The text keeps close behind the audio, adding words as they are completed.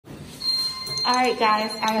Alright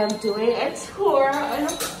guys, I am doing a tour, an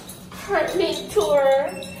apartment tour,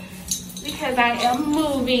 because I am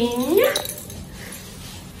moving.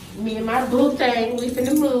 Me and my boo thing, we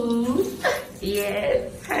finna move.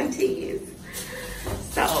 Yes, hunties.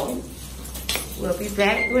 So, we'll be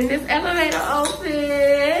back when this elevator opens.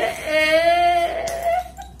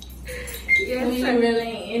 Yes, we really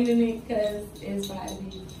ain't ending it because it's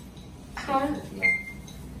 5 days. Huh? Yeah.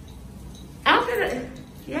 I'm gonna,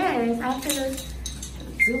 yes, I'm gonna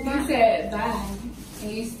do my... You said bye,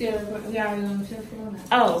 and you still, we already on the phone now.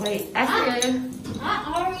 Oh, wait, I said... I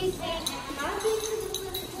already said my business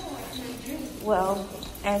was before. Well,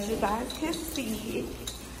 as you guys can see,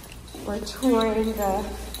 we're touring the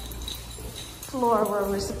floor where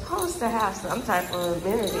we're supposed to have some type of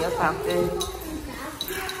amenity or something.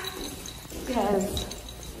 Because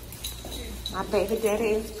my baby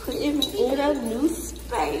daddy is putting me in a new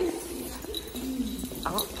space.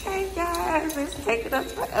 Okay, guys, it's taking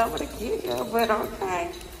us forever to get here, but okay.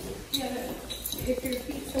 Yeah, if your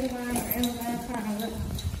feet somewhere in the background.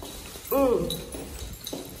 Oh,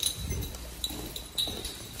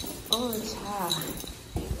 child.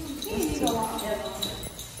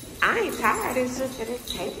 I ain't tired, it's just that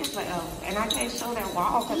it's taking forever. And I can't show that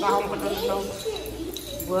wall because I don't want to know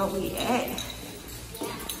where we at.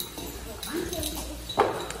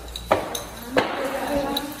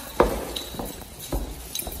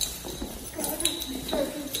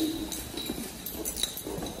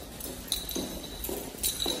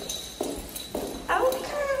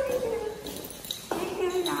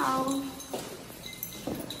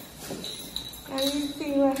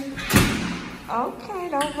 Okay,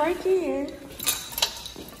 don't break in.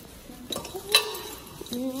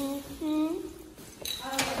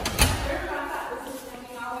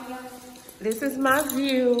 This is my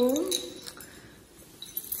view.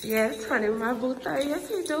 Yes, honey, my boo thing. Yes,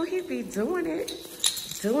 he do. He be doing it.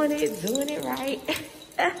 Doing it right.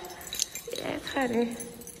 Yes, honey.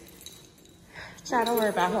 Try to worry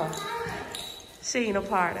about her. She ain't a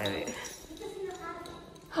part of it.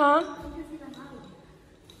 Huh?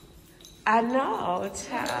 I know,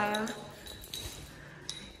 child.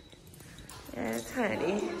 Yes,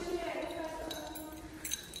 honey.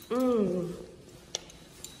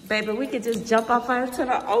 Baby, we could just jump off into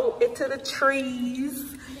the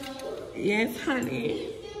trees. Yes,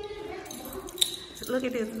 honey. Look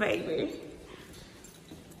at this baby.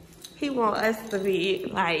 He want us to be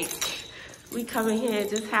like, we come in here and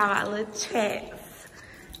just have our little chats.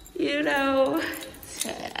 You know?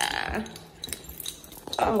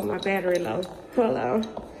 Oh, my battery low. Hold on.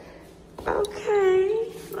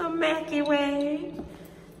 Okay. Little Mackie way.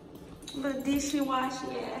 Little dishy-washy,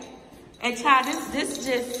 yeah. And child, this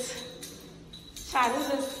just,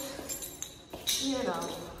 you know.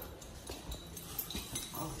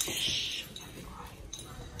 Oh, shh.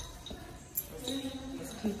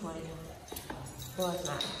 Let's keep playing. No, it's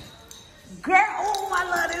not. Girl, oh, I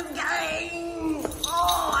love this game.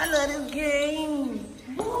 Oh, I love this game.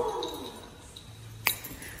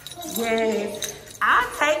 Yes. I'll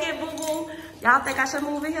take it, boo-boo. Y'all think I should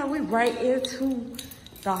move in here? We right into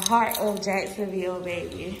the heart of Jacksonville,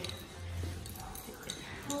 baby.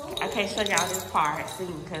 I can't show y'all this part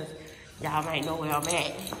soon because y'all might know where I'm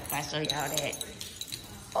at if I show y'all that.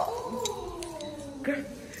 Oh, girl.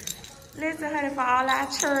 Listen, honey, for all our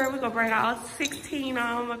children, we're going to bring all 16 of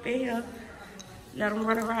them up in here. Let them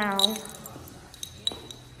run around.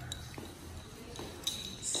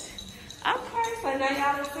 Okay, so now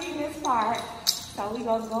y'all have seen this part. So we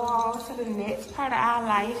gonna go on to the next part of our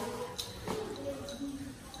life.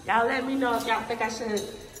 Y'all let me know if y'all think I should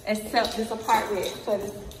accept this apartment for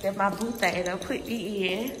this, that my boo thing done put me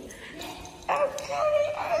in. Okay.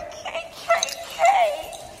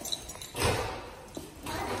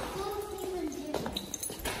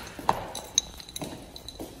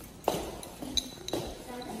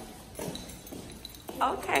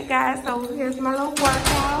 Okay, guys, so here's my little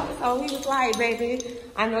workout. So he was like, baby,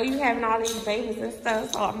 I know you having all these babies and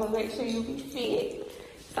stuff, so I'm gonna make sure you be fit.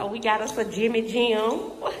 So we got us a Jimmy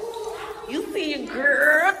Jim. You see a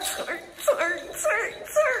girl, twerk.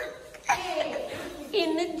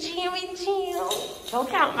 In the Jimmy Jim. Don't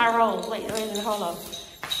count my rolls. Wait, hold on.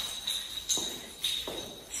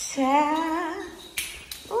 Child.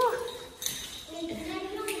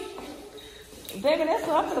 Baby, that's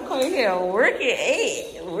what I'm gonna come in here. Work it.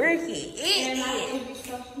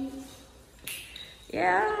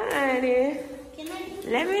 Yeah, honey.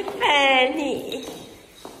 Let me find it.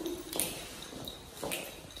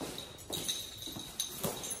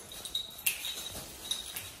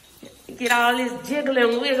 Get all this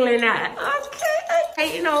jiggling, wiggling out. Okay,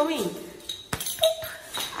 hating on me.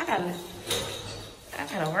 I gotta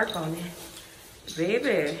gotta work on it.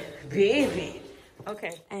 Baby.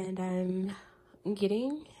 Okay. And I'm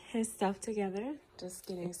getting his stuff together. Just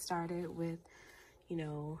getting started with, you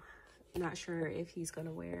know, not sure if he's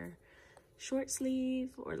gonna wear short sleeve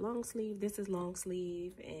or long sleeve. This is long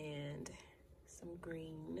sleeve and some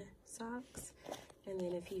green socks. And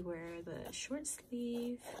then if he wear the short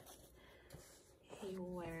sleeve, he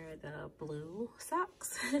will wear the blue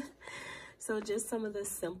socks. So just some of the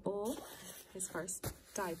simple, his first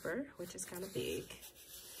diaper, which is kind of big,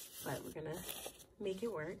 but we're gonna make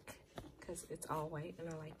it work because it's all white and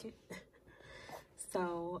I like it.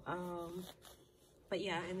 So, but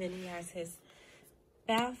yeah, and then he has his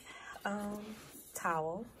bath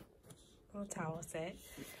towel, little towel set.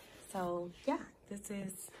 So yeah, this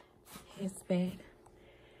is his bed.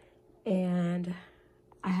 And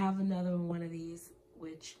I have another one of these,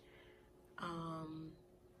 which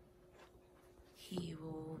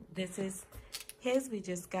this is his, we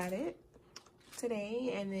just got it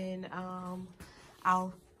today. And then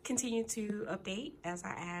I'll continue to update as I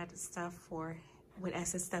add stuff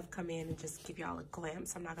as his stuff come in and just give y'all a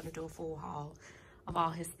glimpse. I'm not gonna do a full haul of all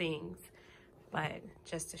his things, but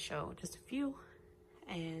just to show just a few.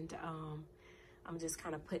 And I'm just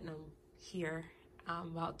kind of putting them here. I'm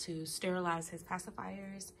about to sterilize his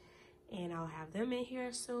pacifiers and I'll have them in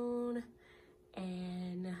here soon.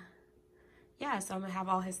 And yeah, so I'm gonna have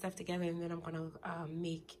all his stuff together, and then I'm gonna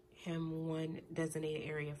make him one designated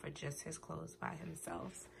area for just his clothes by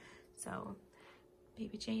himself. So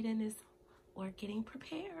baby Jadyn is, we're getting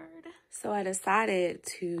prepared. So I decided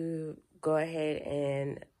to go ahead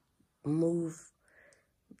and move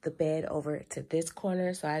the bed over to this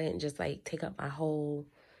corner, so I didn't just like take up my whole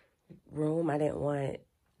room. I didn't want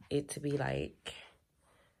it to be like,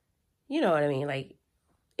 you know what I mean, like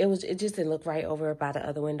it just didn't look right over by the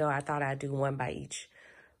other window. I thought I'd do one by each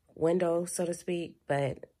window, so to speak,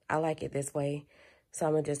 but I like it this way, so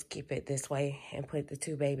I'm gonna just keep it this way and put the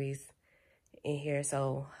two babies in here.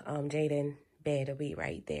 So Jadyn bed will be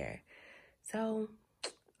right there. So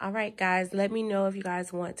all right guys, let me know if you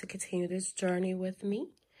guys want to continue this journey with me,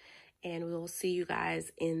 and we'll see you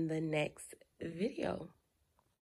guys in the next video.